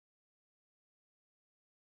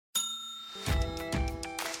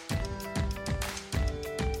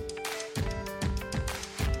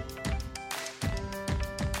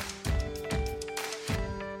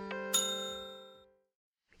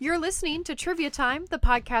You're listening to Trivia Time, the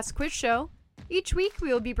podcast quiz show. Each week,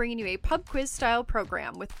 we will be bringing you a pub quiz style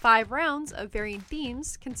program with 5 rounds of varying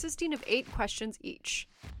themes consisting of 8 questions each.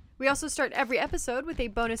 We also start every episode with a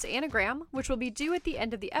bonus anagram, which will be due at the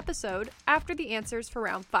end of the episode after the answers for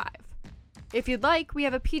round 5. If you'd like, we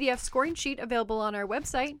have a PDF scoring sheet available on our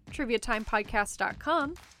website,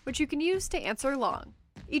 triviatimepodcast.com, which you can use to answer along.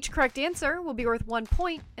 Each correct answer will be worth 1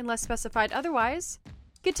 point unless specified otherwise.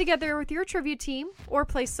 Get together with your trivia team or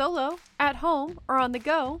play solo, at home, or on the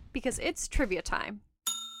go because it's trivia time.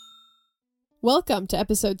 Welcome to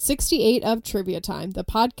episode 68 of Trivia Time, the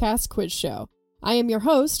podcast quiz show. I am your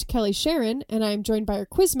host, Kelly Sharon, and I am joined by our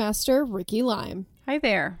quizmaster, Ricky Lime. Hi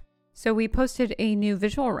there. So we posted a new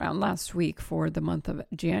visual round last week for the month of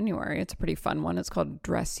January. It's a pretty fun one. It's called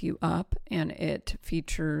Dress You Up, and it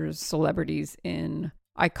features celebrities in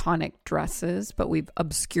iconic dresses, but we've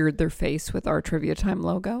obscured their face with our Trivia Time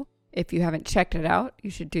logo. If you haven't checked it out, you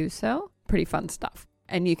should do so. Pretty fun stuff.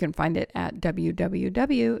 And you can find it at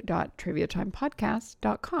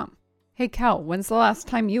www.triviatimepodcast.com. Hey, Cal, when's the last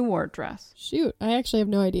time you wore a dress? Shoot, I actually have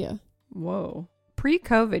no idea. Whoa.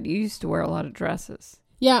 Pre-COVID, you used to wear a lot of dresses.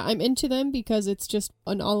 Yeah, I'm into them because it's just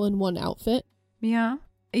an all-in-one outfit. Yeah.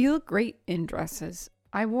 You look great in dresses.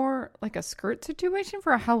 I wore like a skirt situation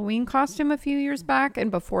for a Halloween costume a few years back.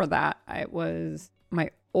 And before that, it was my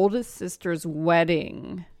oldest sister's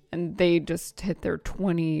wedding. And they just hit their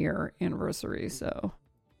 20-year anniversary. So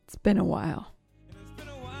it's been a while.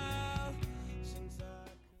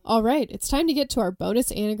 All right, it's time to get to our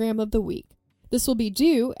bonus anagram of the week. This will be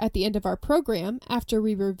due at the end of our program after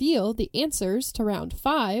we reveal the answers to round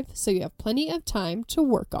 5, so you have plenty of time to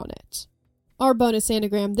work on it. Our bonus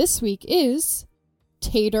anagram this week is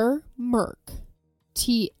Tater Murk.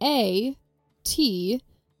 Tatermurk.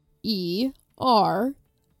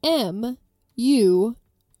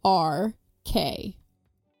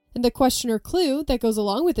 And the question or clue that goes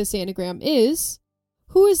along with this anagram is,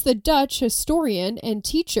 who is the Dutch historian and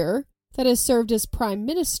teacher that has served as Prime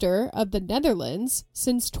Minister of the Netherlands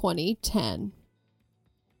since 2010?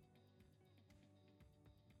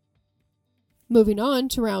 Moving on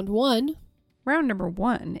to round 1. Round number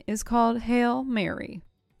 1 is called Hail Mary.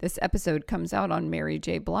 This episode comes out on Mary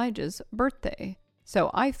J. Blige's birthday,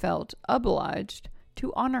 so I felt obliged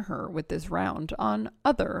to honor her with this round on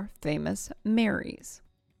other famous Marys.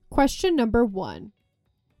 Question number 1.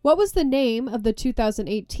 What was the name of the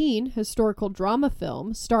 2018 historical drama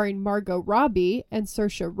film starring Margot Robbie and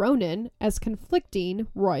Saoirse Ronan as conflicting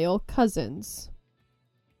royal cousins?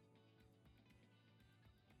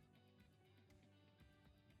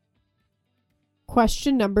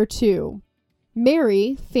 Question number 2.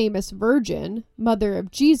 Mary, famous virgin, mother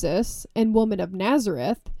of Jesus, and woman of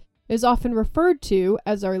Nazareth, is often referred to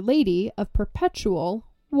as Our Lady of Perpetual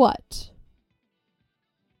what?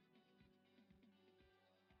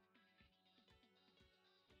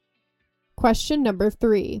 Question number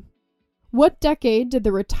 3. What decade did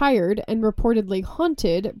the retired and reportedly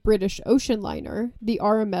haunted British ocean liner, the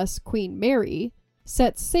RMS Queen Mary,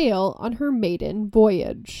 set sail on her maiden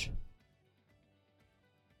voyage?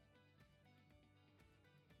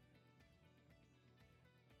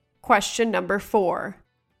 Question number 4.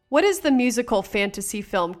 What is the musical fantasy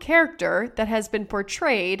film character that has been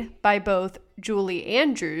portrayed by both Julie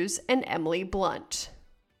Andrews and Emily Blunt?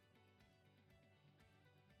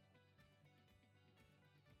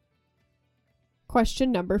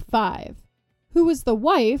 Question number 5. Who was the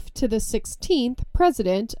wife to the 16th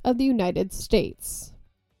President of the United States?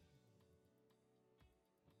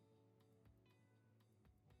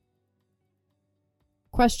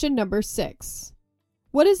 Question number 6.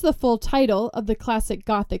 What is the full title of the classic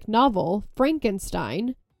Gothic novel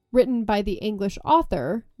Frankenstein, written by the English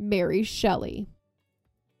author Mary Shelley?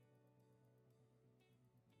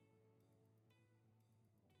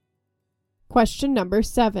 Question number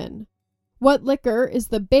 7. What liquor is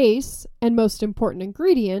the base and most important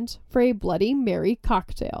ingredient for a Bloody Mary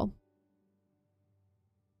cocktail?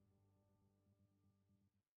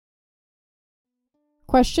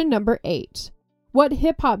 Question number 8. What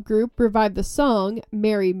hip-hop group revived the song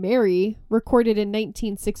Mary Mary, recorded in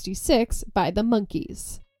 1966 by the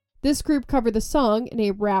Monkees? This group covered the song in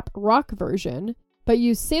a rap rock version, but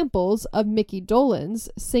used samples of Mickey Dolenz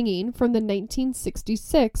singing from the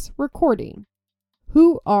 1966 recording.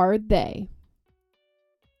 Who are they?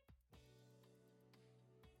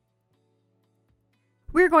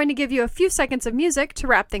 We're going to give you a few seconds of music to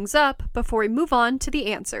wrap things up before we move on to the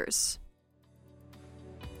answers.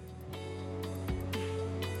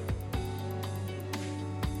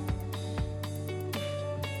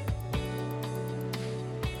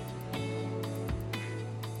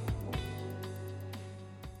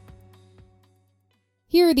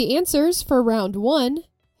 Here are the answers for round 1.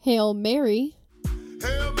 Hail Mary.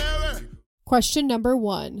 Hail Mary! Question number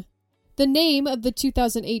 1. The name of the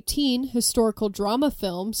 2018 historical drama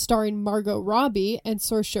film starring Margot Robbie and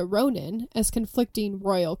Saoirse Ronan as conflicting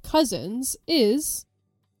royal cousins is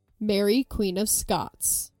Mary, Queen of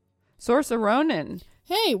Scots. Saoirse Ronan.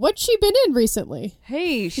 Hey, what's she been in recently?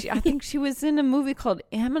 Hey, I think she was in a movie called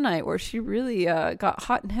Ammonite where she really got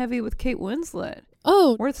hot and heavy with Kate Winslet.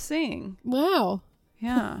 Oh, Worth seeing. wow.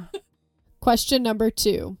 Yeah. Question number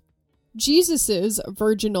 2. Jesus's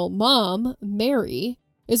virginal mom, Mary,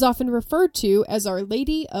 is often referred to as Our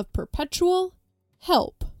Lady of Perpetual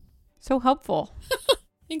Help. So helpful.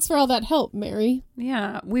 Thanks for all that help, Mary.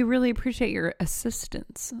 Yeah, we really appreciate your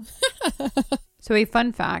assistance. So a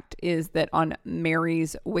fun fact is that on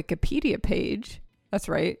Mary's Wikipedia page, that's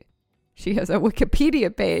right, she has a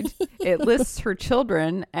Wikipedia page, it lists her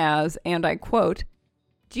children as, and I quote,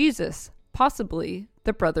 Jesus, possibly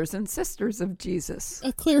the brothers and sisters of Jesus.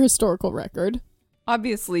 A clear historical record.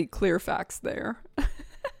 Obviously clear facts there.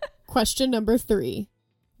 Question number 3.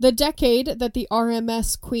 The decade that the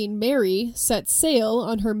RMS Queen Mary set sail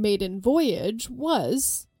on her maiden voyage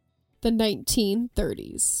was the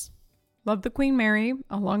 1930s. Love the Queen Mary,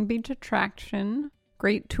 a Long Beach attraction,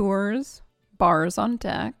 great tours, bars on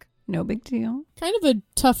deck, no big deal. Kind of a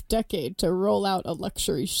tough decade to roll out a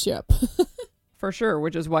luxury ship. For sure,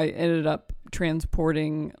 which is why it ended up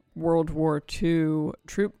transporting World War II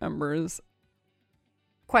troop members.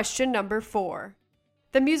 Question number 4.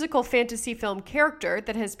 The musical fantasy film character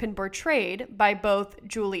that has been portrayed by both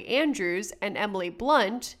Julie Andrews and Emily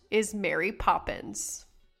Blunt is Mary Poppins.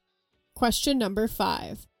 Question number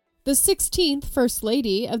 5. The 16th First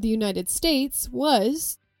Lady of the United States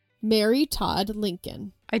was Mary Todd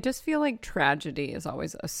Lincoln. I just feel like tragedy is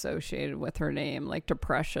always associated with her name, like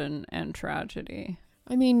depression and tragedy.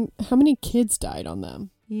 I mean, how many kids died on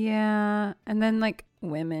them? Yeah, and then like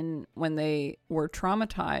women, when they were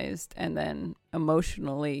traumatized and then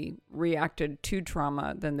emotionally reacted to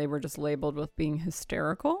trauma, then they were just labeled with being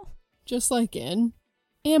hysterical. Just like in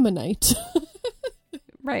Ammonite.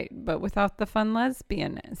 Right, but without the fun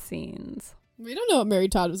lesbian scenes. We don't know what Mary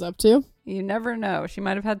Todd was up to. You never know. She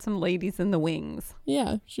might have had some ladies in the wings.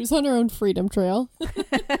 Yeah, she was on her own freedom trail.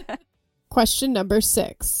 Question number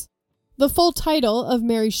 6. The full title of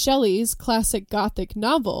Mary Shelley's classic Gothic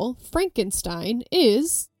novel, Frankenstein,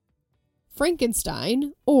 is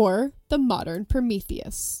Frankenstein or The Modern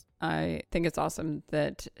Prometheus. I think it's awesome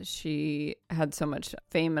that she had so much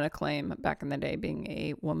fame and acclaim back in the day being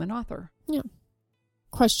a woman author. Yeah.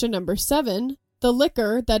 Question number 7. The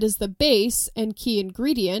liquor that is the base and key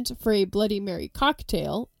ingredient for a Bloody Mary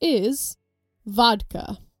cocktail is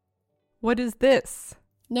vodka. What is this?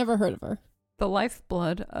 Never heard of her. The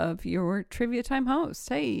lifeblood of your Trivia Time host.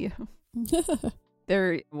 Hey.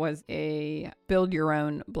 There was a build your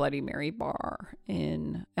own Bloody Mary bar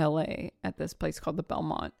in LA at this place called the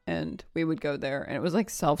Belmont. And we would go there and it was like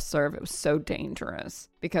self-serve. It was so dangerous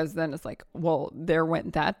because then it's like, well, there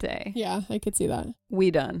went that day. Yeah, I could see that.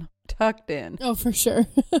 We done. Tucked in. Oh, for sure.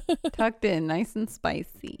 Tucked in. Nice and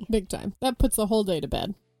spicy. Big time. That puts the whole day to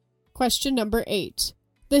bed. Question number 8.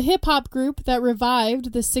 The hip-hop group that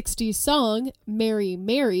revived the 60s song Mary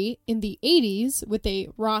Mary in the 80s with a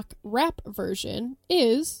rock rap version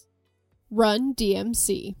is Run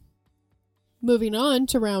DMC. Moving on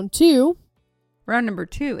to round 2. Round number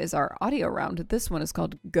 2 is our audio round. This one is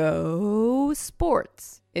called Go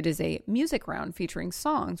Sports. It is a music round featuring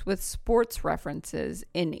songs with sports references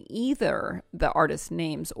in either the artist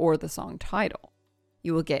names or the song title.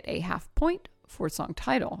 You will get a half point for song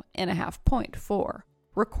title and a half point for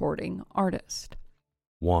recording artist.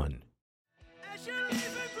 1.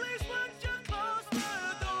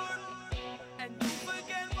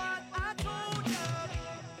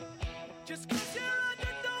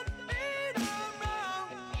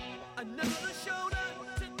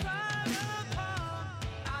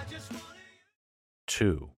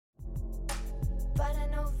 Two. But I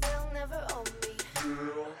know they'll never own me.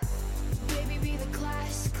 Baby, be the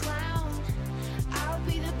class clown. I'll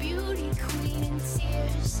be the beauty queen in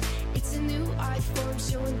tears. It's a new art form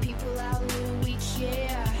showing people how little we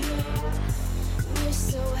care. We're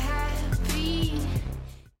so happy.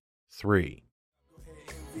 3.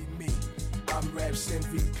 I'm Raps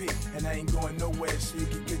MVP, and I ain't going nowhere, so you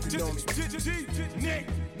can get to know me.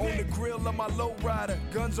 On the grill of my low rider,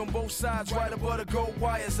 guns on both sides, right above the gold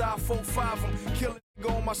wires. I 4-5 them, kill it, go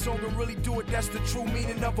on my song and really do it. That's the true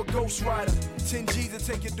meaning of a ghost rider. 10 G's to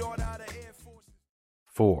take your daughter out of Air Force.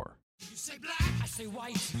 4. You say black, I say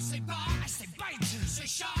white. You say bar, I say bite. You say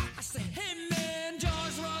shark, I say him. And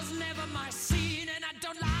George was never my scene, and I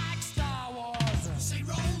don't like Star Wars. You say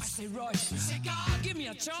voice. Say, God, give me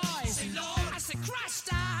a choice. Say, Lord. I say, Christ,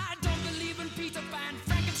 I don't believe in Peter Pan,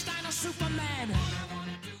 Frankenstein, or Superman.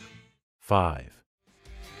 5,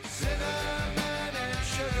 Cinnamon and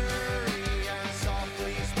sugary and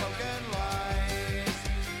softly spoken lies.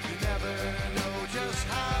 You never know just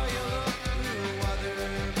how you look through other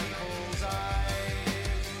people's eyes.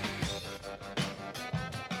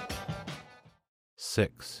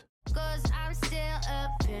 6, 'Cause I'm still a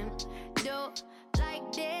pimp, though,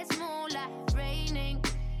 like this moonlight raining.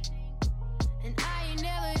 And I ain't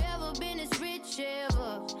never ever been this rich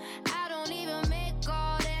ever. I don't even make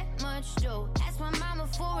all that much dough. Ask my mama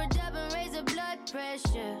for a dub and raise her blood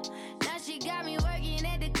pressure. Now she got me working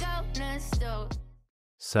at the corner store.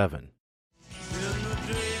 7, In the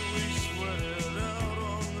day we sweated out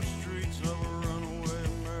on the streets of a runaway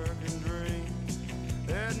American dream.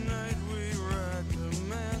 At night we ride to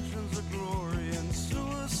mansions of glory and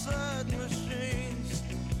suicide machines.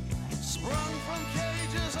 Sprung from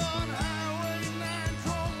cages on Highway 9,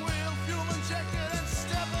 chrome wheel, fuel injected and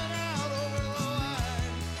stepping out over the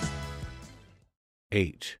line.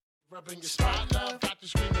 8, Rubbing your spot, love, got to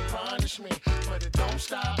scream and punish me, but it don't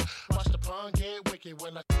stop. Watch the pun get wicked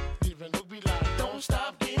when I even look be like, don't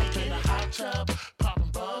stop, get a hot tub,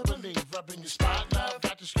 popping bubbly. Rubbing your spot, love,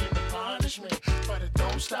 got to scream and punish me, but it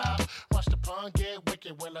don't stop. Watch the pun get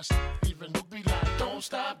wicked when I even look be like, don't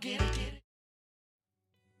stop, get it.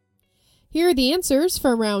 Here are the answers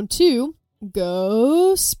for round 2.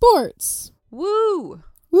 Go sports. Woo!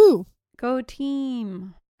 Woo. Go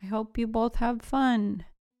team. I hope you both have fun.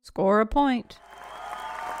 Score a point.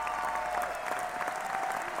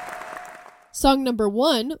 Song number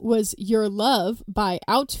 1 was Your Love by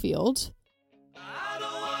Outfield. I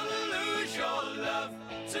don't wanna lose your love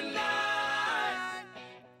tonight.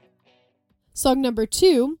 Song number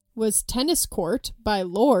 2 was Tennis Court by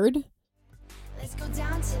Lorde. Let's go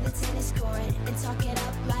down to the tennis court and talk it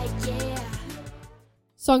up like yeah.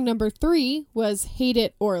 Song number 3 was Hate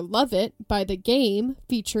It or Love It by The Game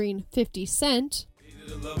featuring 50 Cent. Easy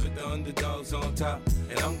to love it, the underdogs on top,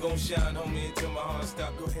 and I'm gonna shine, homie, until my heart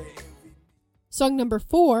stop. Go ahead. Song number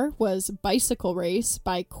 4 was Bicycle Race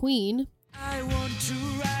by Queen. I want to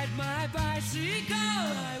ride my bicycle.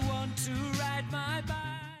 I want to ride my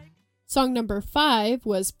bike. Song number 5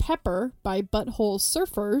 was Pepper by Butthole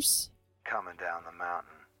Surfers. Coming down the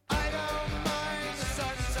mountain. I don't mind the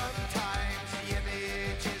sun sometimes, the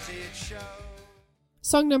images it shows.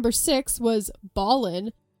 Song number 6 was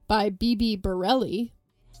Ballin' by BB Borelli.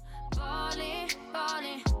 Ballin',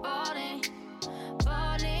 ballin', ballin',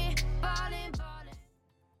 ballin', ballin', ballin'.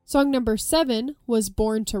 Song number 7 was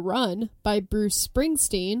Born to Run by Bruce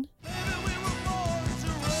Springsteen. Baby, we were born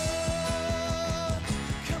to run.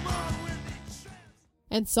 Come on with me.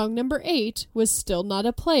 And song number 8 was Still Not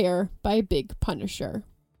a Player by Big Punisher.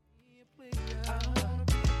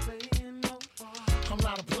 I'm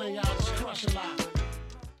not a player, I just crush a lot.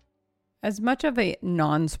 As much of a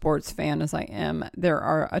non-sports fan as I am, there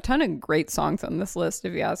are a ton of great songs on this list,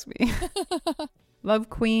 if you ask me. Love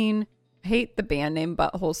Queen. Hate the band name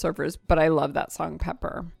Butthole Surfers, but I love that song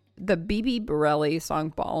Pepper. The BB Borelli song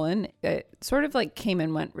Ballin', it sort of like came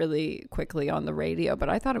and went really quickly on the radio, but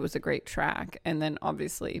I thought it was a great track. And then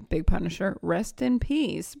obviously Big Punisher, rest in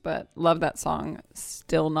peace, but love that song.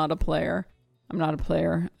 Still Not a Player. I'm not a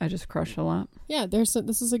player. I just crush a lot. Yeah, this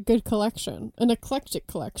is a good collection. An eclectic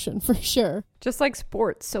collection for sure. Just like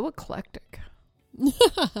sports, so eclectic.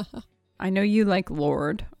 I know you like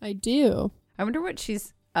Lorde. I do. I wonder what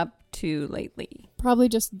she's up to lately. Probably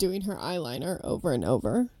just doing her eyeliner over and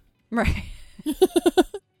over. Right.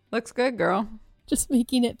 Looks good, girl. Just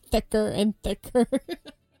making it thicker and thicker.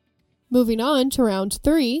 Moving on to round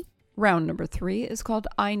 3. Round number 3 is called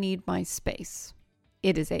I Need My Space.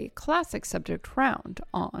 It is a classic subject round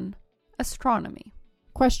on astronomy.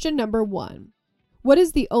 Question number 1. What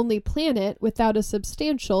is the only planet without a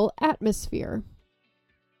substantial atmosphere?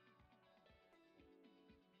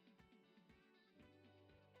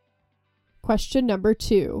 Question number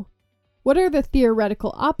 2. What are the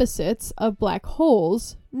theoretical opposites of black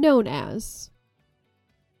holes known as?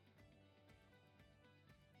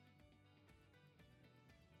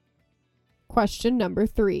 Question number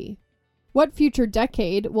 3. What future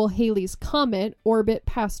decade will Halley's Comet orbit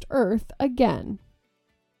past Earth again?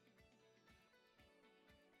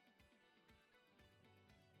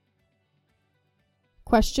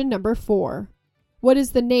 Question number 4. What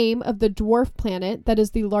is the name of the dwarf planet that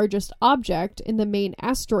is the largest object in the main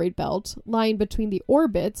asteroid belt lying between the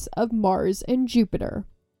orbits of Mars and Jupiter?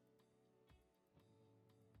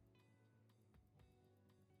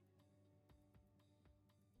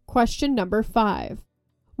 Question number 5.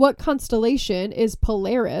 What constellation is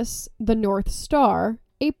Polaris, the North Star,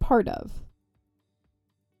 a part of?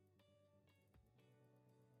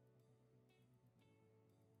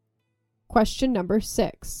 Question number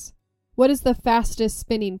 6. What is the fastest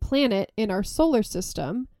spinning planet in our solar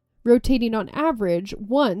system, rotating on average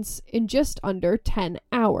once in just under 10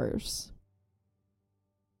 hours?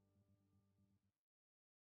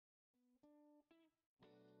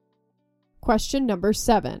 Question number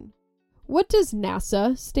 7. What does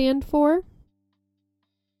NASA stand for?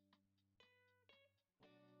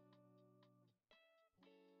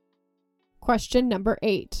 Question number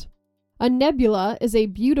 8. A nebula is a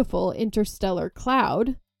beautiful interstellar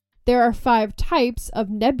cloud. There are 5 types of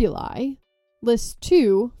nebulae. List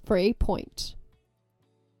 2 for a point.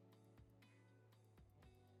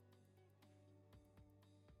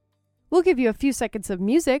 We'll give you a few seconds of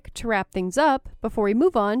music to wrap things up before we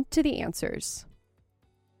move on to the answers.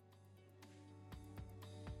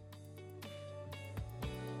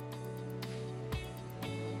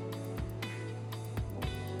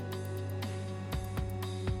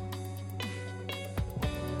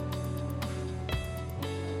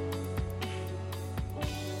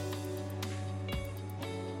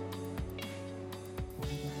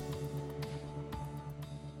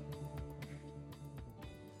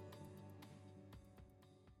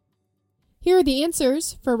 Here are the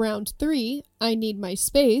answers for round 3, I Need My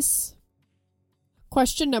Space.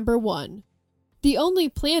 Question number 1. The only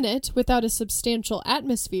planet without a substantial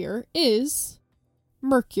atmosphere is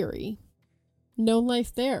Mercury. No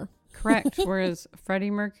life there. Correct. Whereas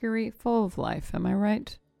Freddie Mercury, full of life. Am I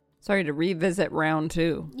right? Sorry to revisit round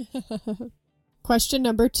 2. Question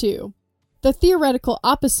number 2. The theoretical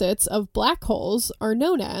opposites of black holes are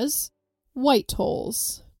known as white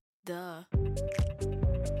holes. Duh.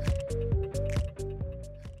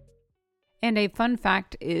 And a fun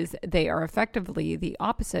fact is they are effectively the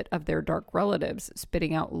opposite of their dark relatives,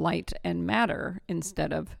 spitting out light and matter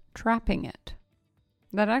instead of trapping it.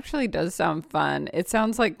 That actually does sound fun. It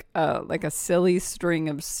sounds like a silly string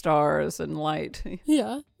of stars and light.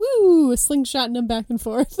 Yeah. Woo! Slingshotting them back and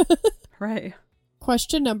forth. Right.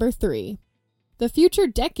 Question number 3. The future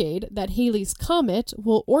decade that Halley's Comet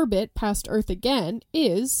will orbit past Earth again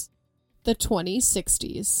is the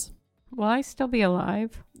 2060s. Will I still be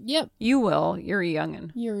alive? Yep. You will. You're a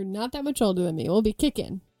youngin'. You're not that much older than me. We'll be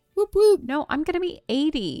kicking. Whoop whoop. No, I'm going to be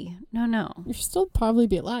 80. No. You'll still probably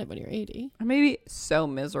be alive when you're 80. I'm going to be so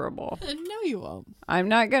miserable. No, you won't. I'm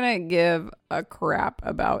not going to give a crap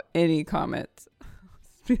about any comments.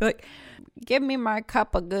 Be like, give me my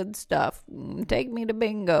cup of good stuff. Take me to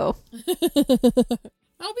bingo.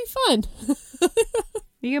 That'll be fun.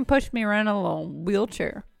 You can push me around in a little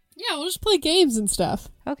wheelchair. Yeah, we'll just play games and stuff.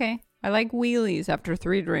 Okay. I like wheelies after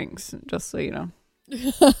 3 drinks, just so you know.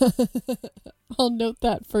 I'll note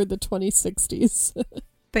that for the 2060s.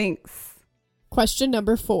 Thanks. Question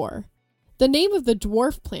number 4. The name of the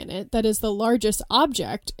dwarf planet that is the largest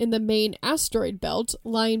object in the main asteroid belt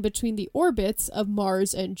lying between the orbits of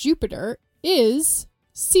Mars and Jupiter is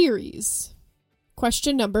Ceres.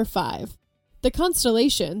 Question number 5. The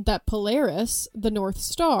constellation that Polaris, the North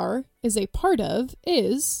Star, is a part of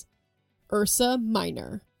is Ursa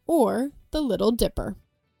Minor, or the Little Dipper.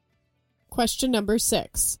 Question number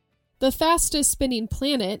 6. The fastest spinning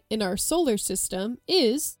planet in our solar system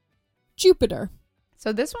is Jupiter.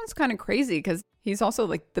 So this one's kind of crazy because he's also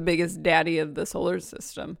like the biggest daddy of the solar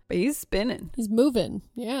system, but he's spinning. He's moving,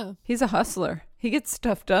 yeah. He's a hustler. He gets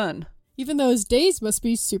stuff done. Even though his days must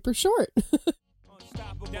be super short.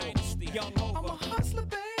 I'm a hustler,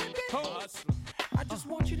 baby. I just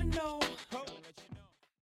want you to know.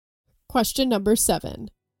 Question number 7.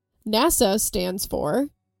 NASA stands for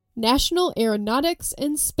National Aeronautics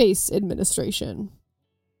and Space Administration.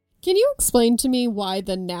 Can you explain to me why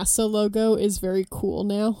the NASA logo is very cool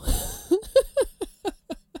now?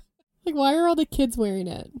 Like, why are all the kids wearing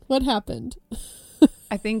it? What happened?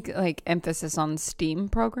 I think like emphasis on STEAM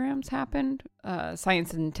programs happened.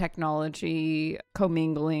 Science and technology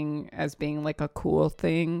commingling as being like a cool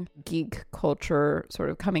thing. Geek culture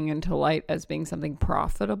sort of coming into light as being something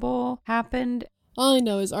profitable happened. All I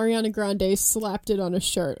know is Ariana Grande slapped it on a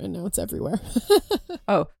shirt and now it's everywhere.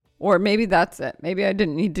 Oh, or maybe that's it. Maybe I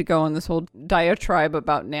didn't need to go on this whole diatribe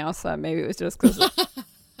about NASA. Maybe it was just because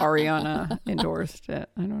Ariana endorsed it.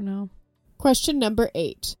 I don't know. Question number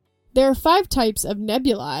 8. There are 5 types of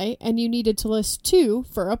nebulae, and you needed to list 2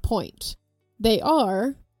 for a point. They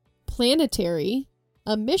are planetary,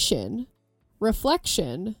 emission,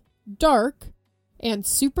 reflection, dark, and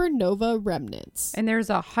supernova remnants. And there's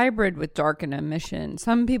a hybrid with darkened emission.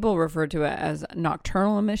 Some people refer to it as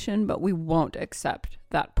nocturnal emission, but we won't accept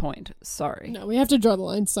that point. Sorry. No, we have to draw the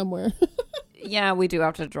line somewhere. Yeah, we do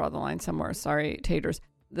have to draw the line somewhere. Sorry, taters.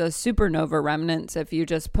 The supernova remnants, if you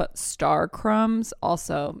just put star crumbs,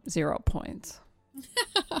 also 0 points.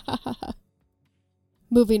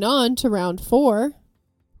 Moving on to round 4.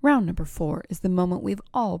 Round number 4 is the moment we've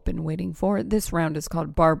all been waiting for. This round is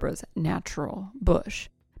called Barbara's Natural Bush.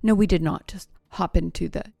 No, we did not just hop into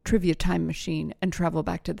the trivia time machine and travel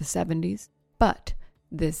back to the 70s, but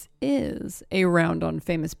this is a round on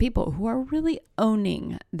famous people who are really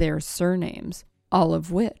owning their surnames, all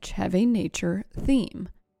of which have a nature theme.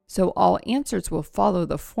 So all answers will follow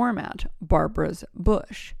the format Barbara's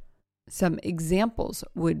Bush. Some examples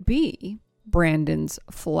would be Brandon's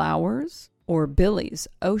Flowers or Billy's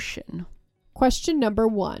Ocean. Question number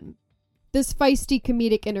 1. This feisty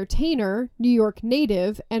comedic entertainer, New York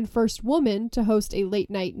native, and first woman to host a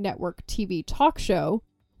late-night network TV talk show,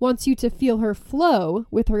 wants you to feel her flow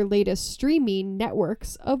with her latest streaming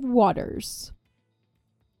networks of waters.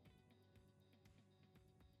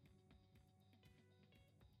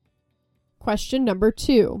 Question number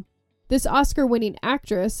 2. This Oscar-winning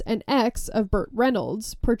actress and ex of Burt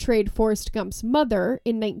Reynolds portrayed Forrest Gump's mother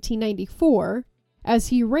in 1994 as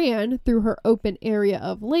he ran through her open area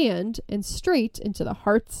of land and straight into the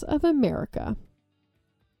hearts of America.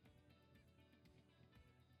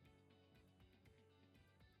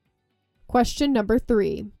 Question number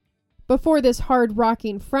 3. Before this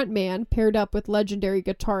hard-rocking frontman paired up with legendary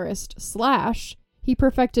guitarist Slash, he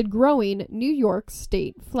perfected growing New York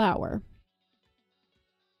State flower.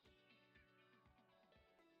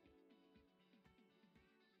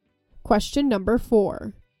 Question number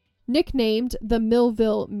 4. Nicknamed the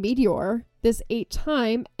Millville Meteor, this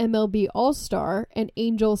 8-time MLB All-Star and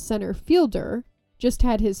Angels center fielder just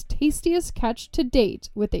had his tastiest catch to date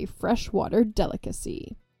with a freshwater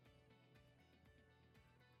delicacy.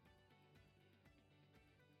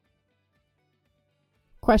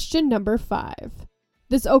 Question number 5.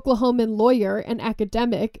 This Oklahoman lawyer and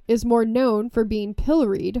academic is more known for being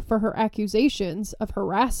pilloried for her accusations of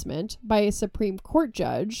harassment by a Supreme Court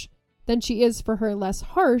judge than she is for her less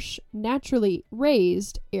harsh, naturally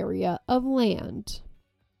raised area of land.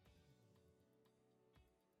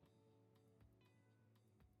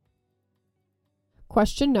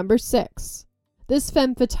 Question number 6. This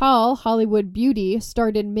femme fatale Hollywood beauty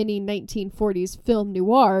starred in many 1940s film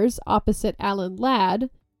noirs opposite Alan Ladd,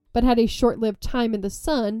 but had a short-lived time in the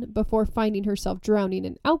sun before finding herself drowning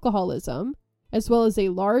in alcoholism, as well as a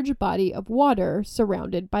large body of water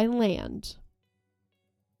surrounded by land.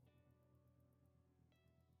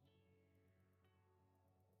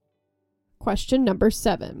 Question number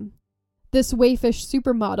 7. This waifish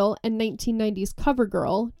supermodel and 1990s cover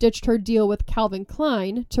girl ditched her deal with Calvin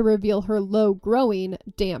Klein to reveal her low-growing,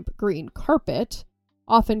 damp green carpet,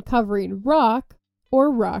 often covering rock or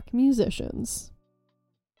rock musicians.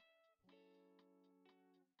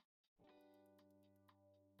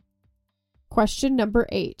 Question number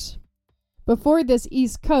 8. Before this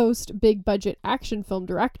East Coast big-budget action film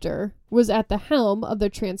director was at the helm of the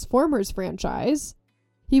Transformers franchise,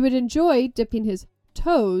 he would enjoy dipping his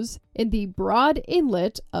toes in the broad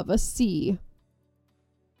inlet of a sea.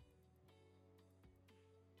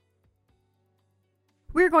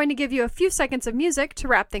 We're going to give you a few seconds of music to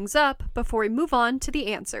wrap things up before we move on to the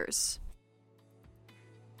answers.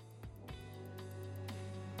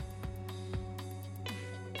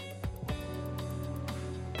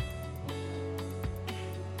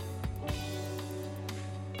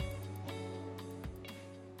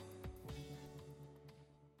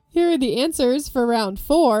 Here are the answers for round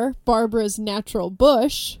 4, Barbara's Natural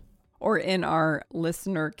Bush. Or in our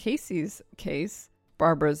listener Casey's case,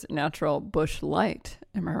 Barbara's Natural Bush Light.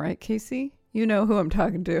 Am I right, Casey? You know who I'm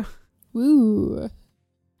talking to. Woo.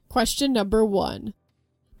 Question number 1.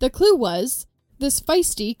 The clue was, this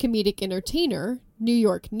feisty comedic entertainer, New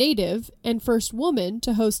York native, and first woman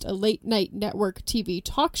to host a late-night network TV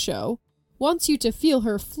talk show, wants you to feel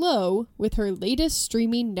her flow with her latest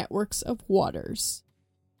streaming networks of waters.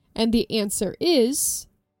 And the answer is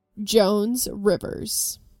Jones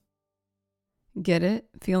Rivers. Get it?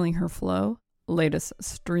 Feeling her flow? Latest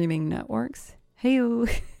streaming networks? Hey-oo.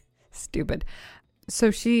 Stupid.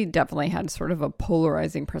 So she definitely had sort of a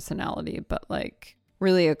polarizing personality, but like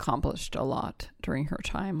really accomplished a lot during her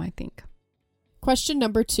time, I think. Question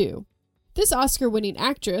number 2. This Oscar-winning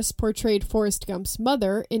actress portrayed Forrest Gump's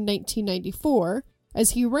mother in 1994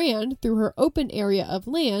 as he ran through her open area of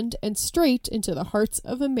land and straight into the hearts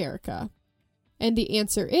of America. And the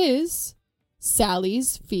answer is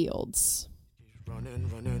Sally's Fields.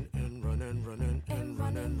 Running, running, and running, running, and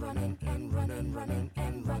running, running, and running, running,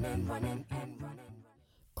 and running, running, and running.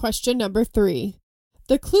 Question number 3.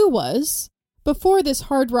 The clue was, before this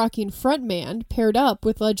hard-rocking frontman paired up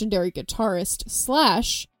with legendary guitarist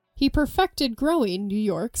Slash, he perfected growing New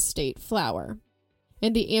York's state flower.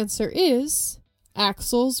 And the answer is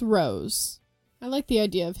Axl's Rose. I like the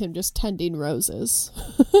idea of him just tending roses.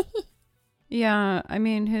 Yeah, I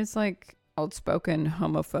mean, his outspoken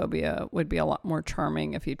homophobia would be a lot more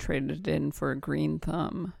charming if he traded it in for a green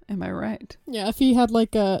thumb. Am I right? Yeah, if he had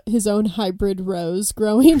his own hybrid rose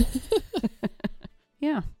growing.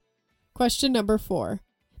 Yeah. Question number 4.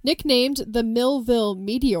 Nicknamed the Millville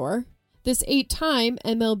Meteor, this 8-time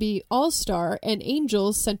MLB All-Star and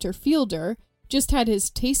Angels center fielder just had his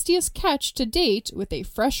tastiest catch to date with a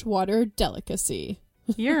freshwater delicacy.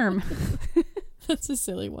 Yerm. That's a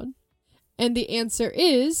silly one. And the answer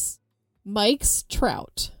is Mike's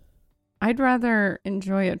Trout. I'd rather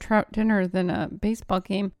enjoy a trout dinner than a baseball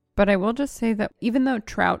game, but I will just say that even though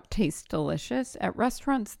trout tastes delicious, at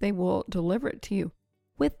restaurants they will deliver it to you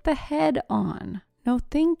with the head on. No,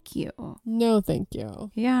 thank you. No, thank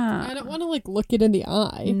you. Yeah. I don't want to look it in the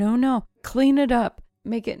eye. No. Clean it up.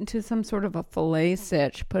 Make it into some sort of a filet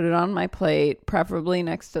sitch. Put it on my plate, preferably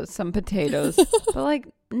next to some potatoes. But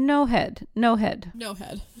no head. No head. No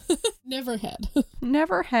head. Never head.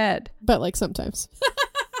 Never head. But sometimes.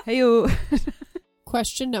 Hey-o.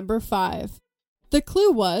 Question number 5. The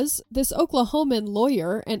clue was, this Oklahoman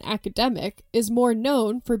lawyer and academic is more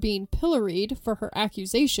known for being pilloried for her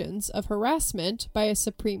accusations of harassment by a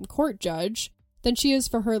Supreme Court judge than she is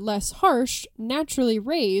for her less harsh, naturally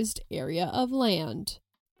raised area of land.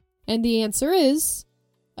 And the answer is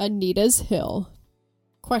Anita's Hill.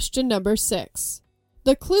 Question number 6.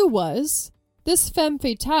 The clue was, this femme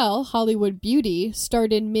fatale Hollywood beauty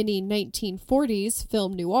starred in many 1940s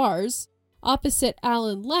film noirs opposite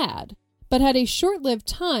Alan Ladd, but had a short-lived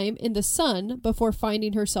time in the sun before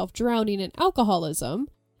finding herself drowning in alcoholism,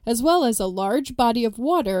 as well as a large body of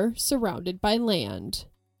water surrounded by land.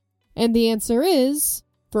 And the answer is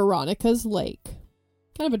Veronica's Lake.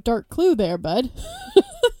 Kind of a dark clue there, bud.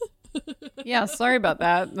 Yeah, sorry about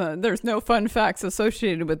that. There's no fun facts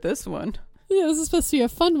associated with this one. Yeah, this is supposed to be a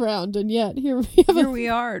fun round, and yet here we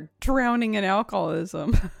are, drowning in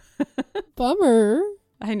alcoholism. Bummer.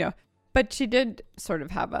 I know. But she did sort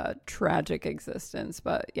of have a tragic existence.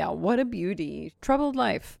 But yeah, what a beauty. Troubled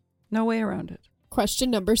life. No way around it.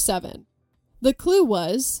 Question number 7. The clue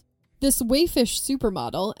was, this waifish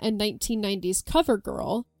supermodel and 1990s cover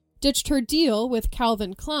girl ditched her deal with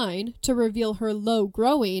Calvin Klein to reveal her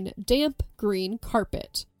low-growing, damp green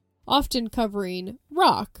carpet, often covering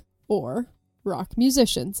rock, or rock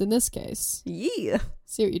musicians in this case. Yeah.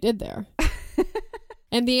 See what you did there.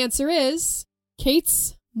 And the answer is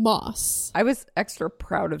Kate's Moss. I was extra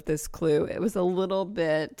proud of this clue. It was a little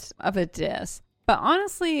bit of a diss. But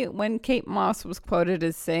honestly, when Kate Moss was quoted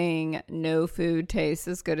as saying, no food tastes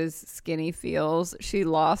as good as skinny feels, she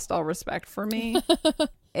lost all respect for me.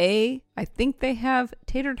 A, I think they have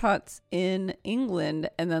tater tots in England.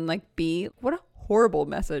 And then B, what a horrible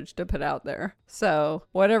message to put out there. So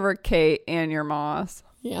whatever, Kate and your Moss.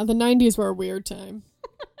 Yeah, the 90s were a weird time.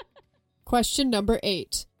 Question number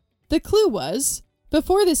 8. The clue was,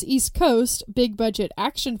 before this East Coast big-budget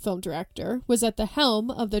action film director was at the helm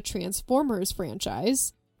of the Transformers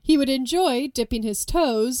franchise, he would enjoy dipping his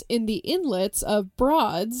toes in the inlets of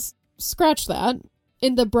Broad's, scratch that,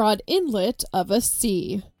 in the broad inlet of a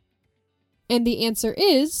sea. And the answer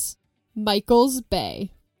is Michael's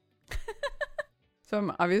Bay. So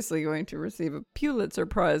I'm obviously going to receive a Pulitzer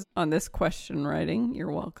Prize on this question writing. You're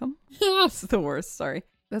welcome. It's the worst, sorry.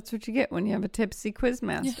 That's what you get when you have a tipsy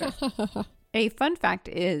quizmaster. A fun fact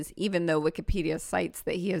is, even though Wikipedia cites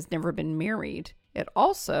that he has never been married, it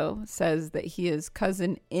also says that he is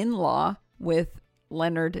cousin-in-law with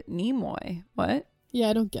Leonard Nimoy. What? Yeah,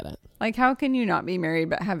 I don't get it. How can you not be married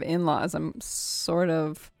but have in-laws? I'm sort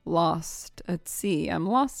of lost at sea. I'm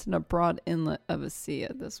lost in a broad inlet of a sea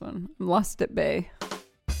at this one. I'm lost at bay.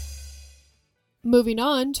 Moving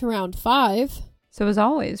on to round 5. So as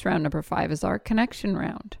always, round number 5 is our connection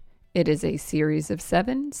round. It is a series of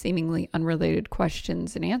 7 seemingly unrelated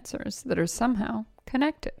questions and answers that are somehow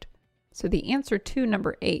connected. So the answer to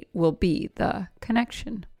number 8 will be the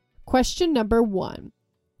connection. Question number 1.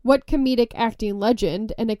 What comedic acting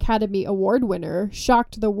legend and Academy Award winner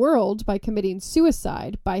shocked the world by committing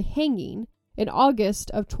suicide by hanging in August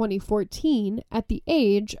of 2014 at the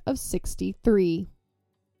age of 63?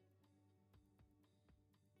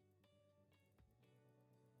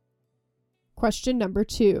 Question number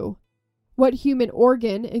 2. What human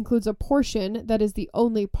organ includes a portion that is the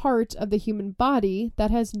only part of the human body that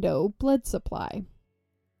has no blood supply?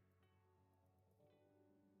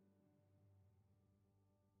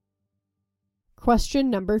 Question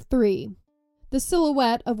number 3. The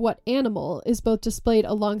silhouette of what animal is both displayed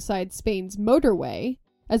alongside Spain's motorway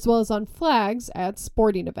as well as on flags at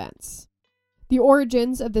sporting events? The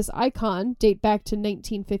origins of this icon date back to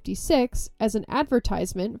 1956 as an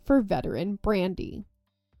advertisement for veteran brandy.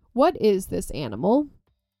 What is this animal?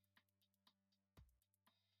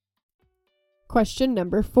 Question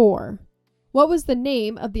number 4. What was the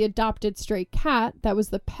name of the adopted stray cat that was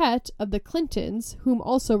the pet of the Clintons, whom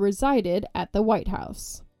also resided at the White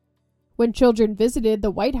House? When children visited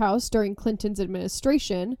the White House during Clinton's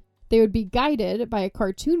administration, they would be guided by a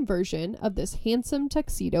cartoon version of this handsome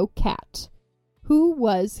tuxedo cat. Who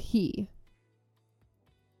was he?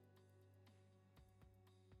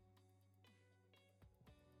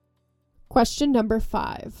 Question number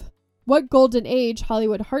 5. What golden age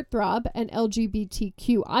Hollywood heartthrob and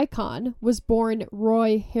LGBTQ icon was born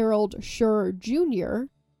Roy Harold Schur Jr.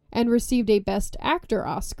 and received a Best Actor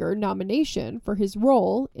Oscar nomination for his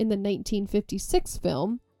role in the 1956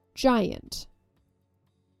 film Giant?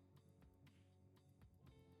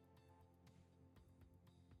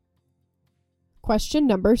 Question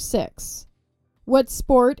number 6. What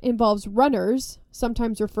sport involves runners,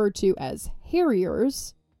 sometimes referred to as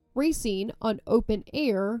harriers, racing on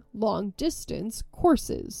open-air, long-distance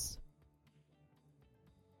courses?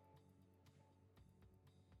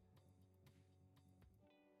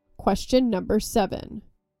 Question number 7.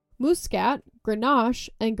 Muscat, Grenache,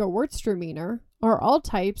 and Gewürztraminer are all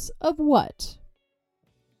types of what?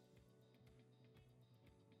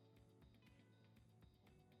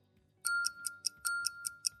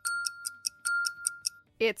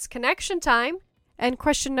 It's connection time, and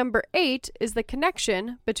question number 8 is the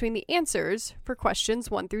connection between the answers for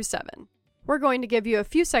questions 1 through 7. We're going to give you a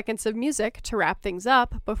few seconds of music to wrap things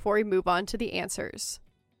up before we move on to the answers.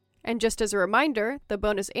 And just as a reminder, the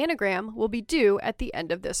bonus anagram will be due at the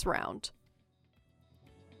end of this round.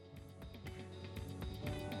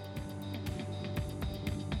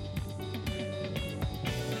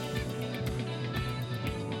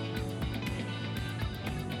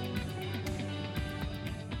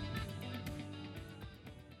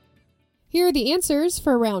 Here are the answers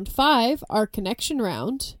for round 5, our connection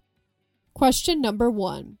round. Question number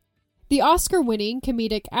 1. The Oscar-winning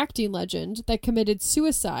comedic acting legend that committed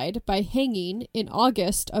suicide by hanging in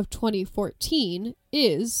August of 2014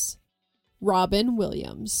 is Robin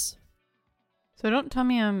Williams. So don't tell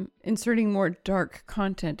me I'm inserting more dark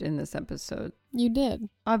content in this episode. You did.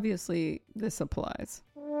 Obviously, this applies.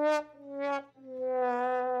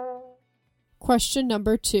 Question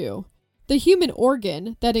number 2. The human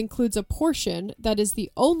organ that includes a portion that is the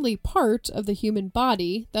only part of the human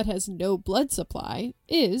body that has no blood supply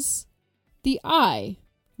is the eye,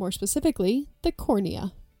 more specifically, the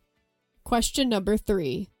cornea. Question number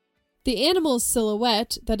 3. The animal's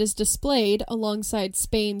silhouette that is displayed alongside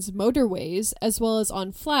Spain's motorways as well as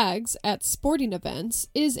on flags at sporting events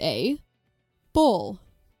is a bull.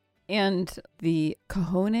 And the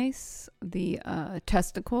cojones, the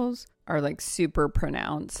testicles, are like super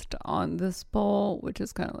pronounced on this bull, which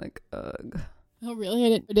is kind of like, ugh. Oh,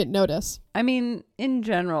 really? I didn't notice. I mean, in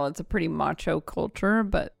general, it's a pretty macho culture,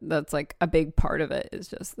 but that's like a big part of it is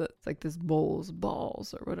just that it's like this bull's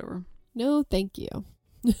balls or whatever. No, thank you.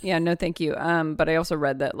 Yeah, no, thank you. But I also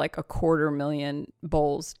read that like 250,000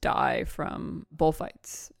 bulls die from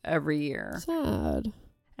bullfights every year. Sad.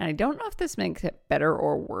 And I don't know if this makes it better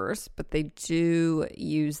or worse, but they do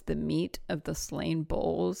use the meat of the slain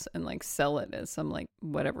bulls and like sell it as some like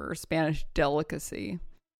whatever Spanish delicacy.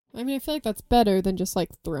 I mean, I feel like that's better than just like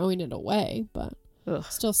throwing it away, but Ugh.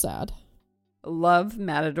 Still sad. Love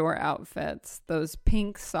Matador outfits. Those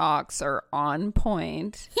pink socks are on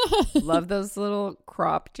point. Love those little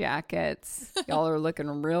crop jackets. Y'all are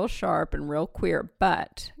looking real sharp and real queer,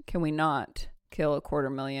 but can we not kill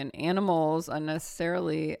 250,000 animals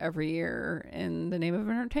unnecessarily every year in the name of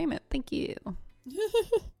entertainment? Thank you.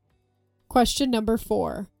 Question number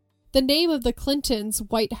 4. The name of the Clintons'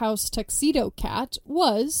 White House tuxedo cat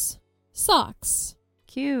was Socks.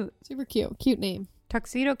 Cute. Super cute. Cute name.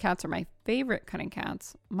 Tuxedo cats are my favorite kind of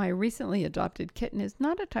cats. My recently adopted kitten is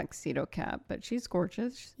not a tuxedo cat, but she's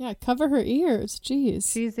gorgeous. Yeah, cover her ears. Jeez.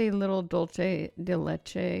 She's a little dulce de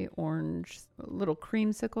leche orange, little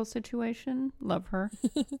creamsicle situation. Love her.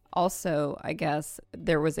 Also, I guess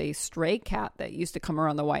there was a stray cat that used to come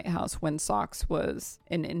around the White House when Socks was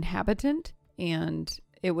an inhabitant, and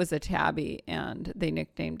it was a tabby and they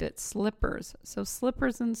nicknamed it Slippers. So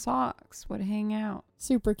slippers and socks would hang out.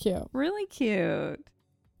 Super cute. Really cute.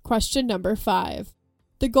 Question number 5.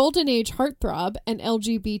 The Golden Age heartthrob and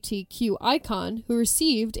LGBTQ icon who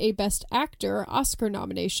received a Best Actor Oscar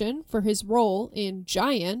nomination for his role in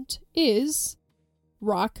Giant is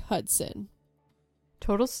Rock Hudson.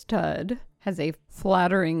 Total Stud has a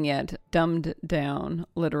flattering yet dumbed down,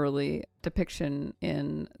 literally, depiction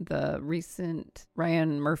in the recent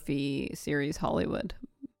Ryan Murphy series Hollywood,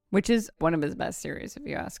 which is one of his best series, if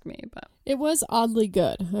you ask me. But It was oddly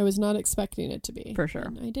good. I was not expecting it to be. For sure.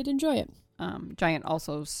 And I did enjoy it. Giant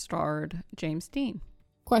also starred James Dean.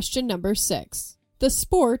 Question number 6. The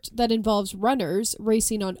sport that involves runners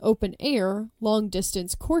racing on open air, long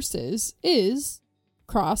distance courses is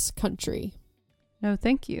cross country. No,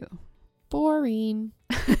 thank you. Boring.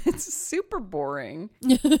 It's super boring.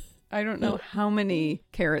 I don't know how many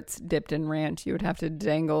carrots dipped in ranch you would have to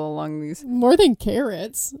dangle along these. More than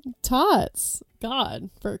carrots. Tots. God,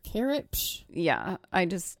 for a carrot. Psh. Yeah, I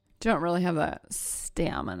just don't really have that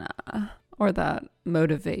stamina or that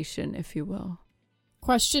motivation, if you will.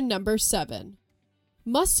 Question number 7.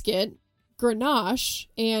 Muscat, Grenache,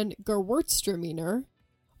 and Gewürztraminer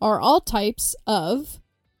are all types of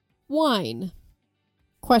wine.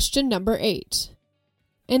 Question number 8.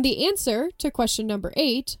 And the answer to question number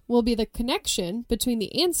 8 will be the connection between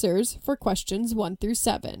the answers for questions 1 through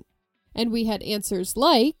 7. And we had answers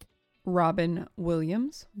like Robin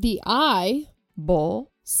Williams, the eye,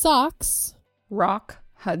 bull, socks, Rock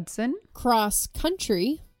Hudson, cross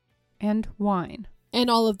country, and wine. and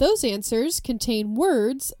all of those answers contain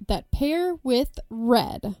words that pair with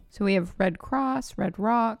red. So we have Red Cross, Red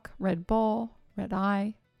Rock, Red Bull, Red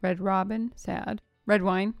Eye, Red Robin, sad, Red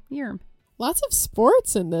Wine, Yerm. Lots of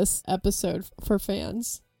sports in this episode for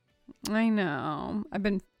fans. I know. I've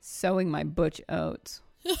been sowing my butch oats.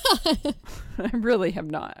 I really have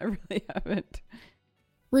not. I really haven't.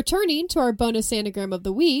 Returning to our bonus anagram of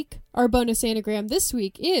the week, our bonus anagram this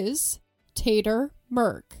week is Tater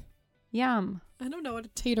Merc. Yum. I don't know what a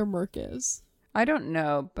Tater Merc is. I don't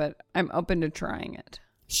know, but I'm open to trying it.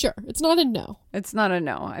 Sure, it's not a no. It's not a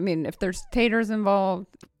no. I mean, if there's taters involved.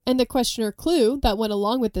 And the question or clue that went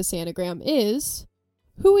along with this anagram is,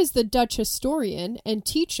 who is the Dutch historian and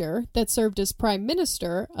teacher that served as Prime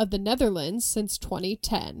Minister of the Netherlands since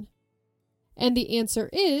 2010? And the answer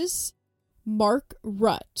is Mark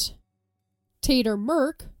Rutte. Tater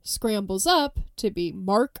Merc scrambles up to be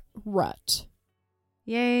Mark Rutte.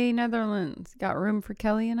 Yay, Netherlands. Got room for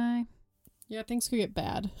Kelly and I? Yeah, things could get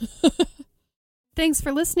bad. Thanks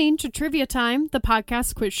for listening to Trivia Time, the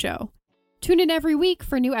podcast quiz show. Tune in every week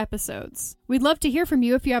for new episodes. We'd love to hear from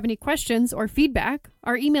you if you have any questions or feedback.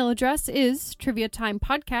 Our email address is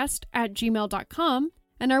triviatimepodcast@gmail.com,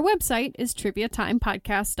 and our website is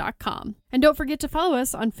triviatimepodcast.com. And don't forget to follow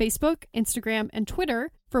us on Facebook, Instagram, and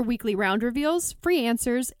Twitter for weekly round reveals, free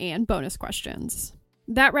answers, and bonus questions.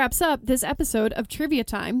 That wraps up this episode of Trivia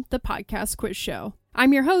Time, the podcast quiz show.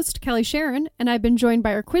 I'm your host, Kelly Sharon, and I've been joined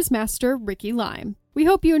by our quizmaster, Ricky Lime. We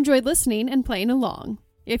hope you enjoyed listening and playing along.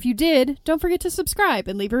 If you did, don't forget to subscribe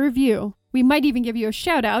and leave a review. We might even give you a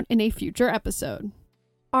shout out in a future episode.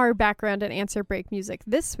 Our background and answer break music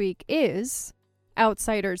this week is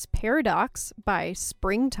Outsider's Paradox by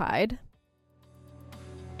Springtide.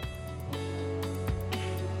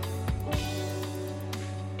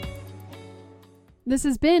 This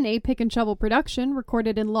has been a Pick and Shovel production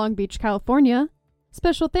recorded in Long Beach, California.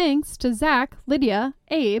 Special thanks to Zach, Lydia,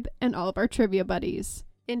 Abe, and all of our trivia buddies.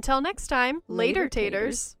 Until next time, later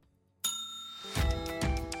taters.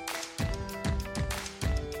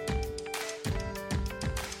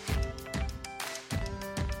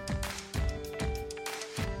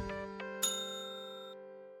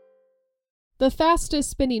 The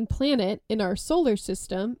fastest spinning planet in our solar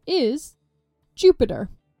system is Jupiter.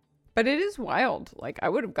 But it is wild. Like, I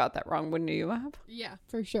would have got that wrong, wouldn't you have? Yeah,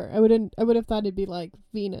 for sure. I would have thought it'd be like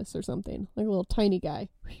Venus or something, like a little tiny guy.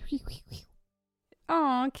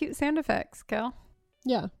 Aw, cute sound effects, Kel.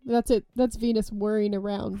 Yeah, that's it. That's Venus whirring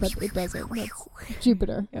around, but it doesn't. That's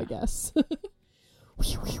Jupiter, I guess.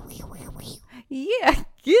 Yeah,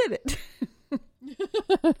 get it.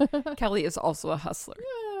 Kelly is also a hustler.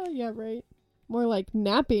 Yeah, right. More like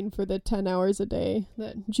napping for the 10 hours a day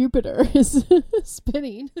that Jupiter is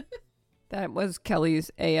spinning. That was Kelly's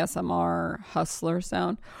ASMR hustler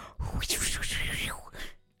sound.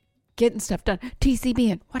 Getting stuff done.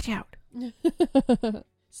 TCBing. Watch out.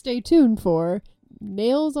 Stay tuned for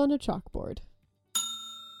Nails on a Chalkboard.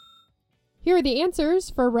 Here are the answers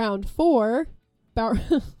for round 4.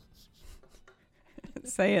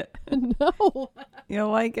 Say it. No.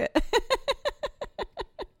 You'll like it.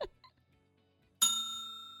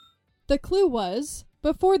 The clue was,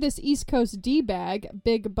 before this East Coast D-bag,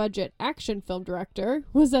 big budget action film director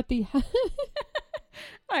was at the...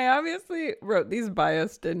 I obviously wrote these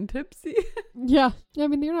biased and tipsy. Yeah, I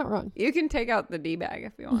mean, you're not wrong. You can take out the D-bag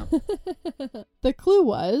if you want. The clue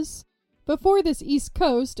was, before this East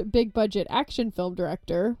Coast big budget action film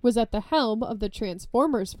director was at the helm of the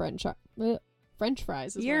Transformers French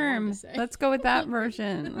fries. Is what I wanted to say. Let's go with that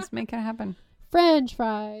version. Let's make it happen. French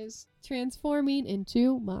fries transforming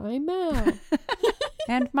into my mouth.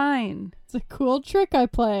 And mine. It's a cool trick I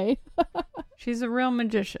play. She's a real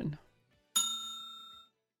magician.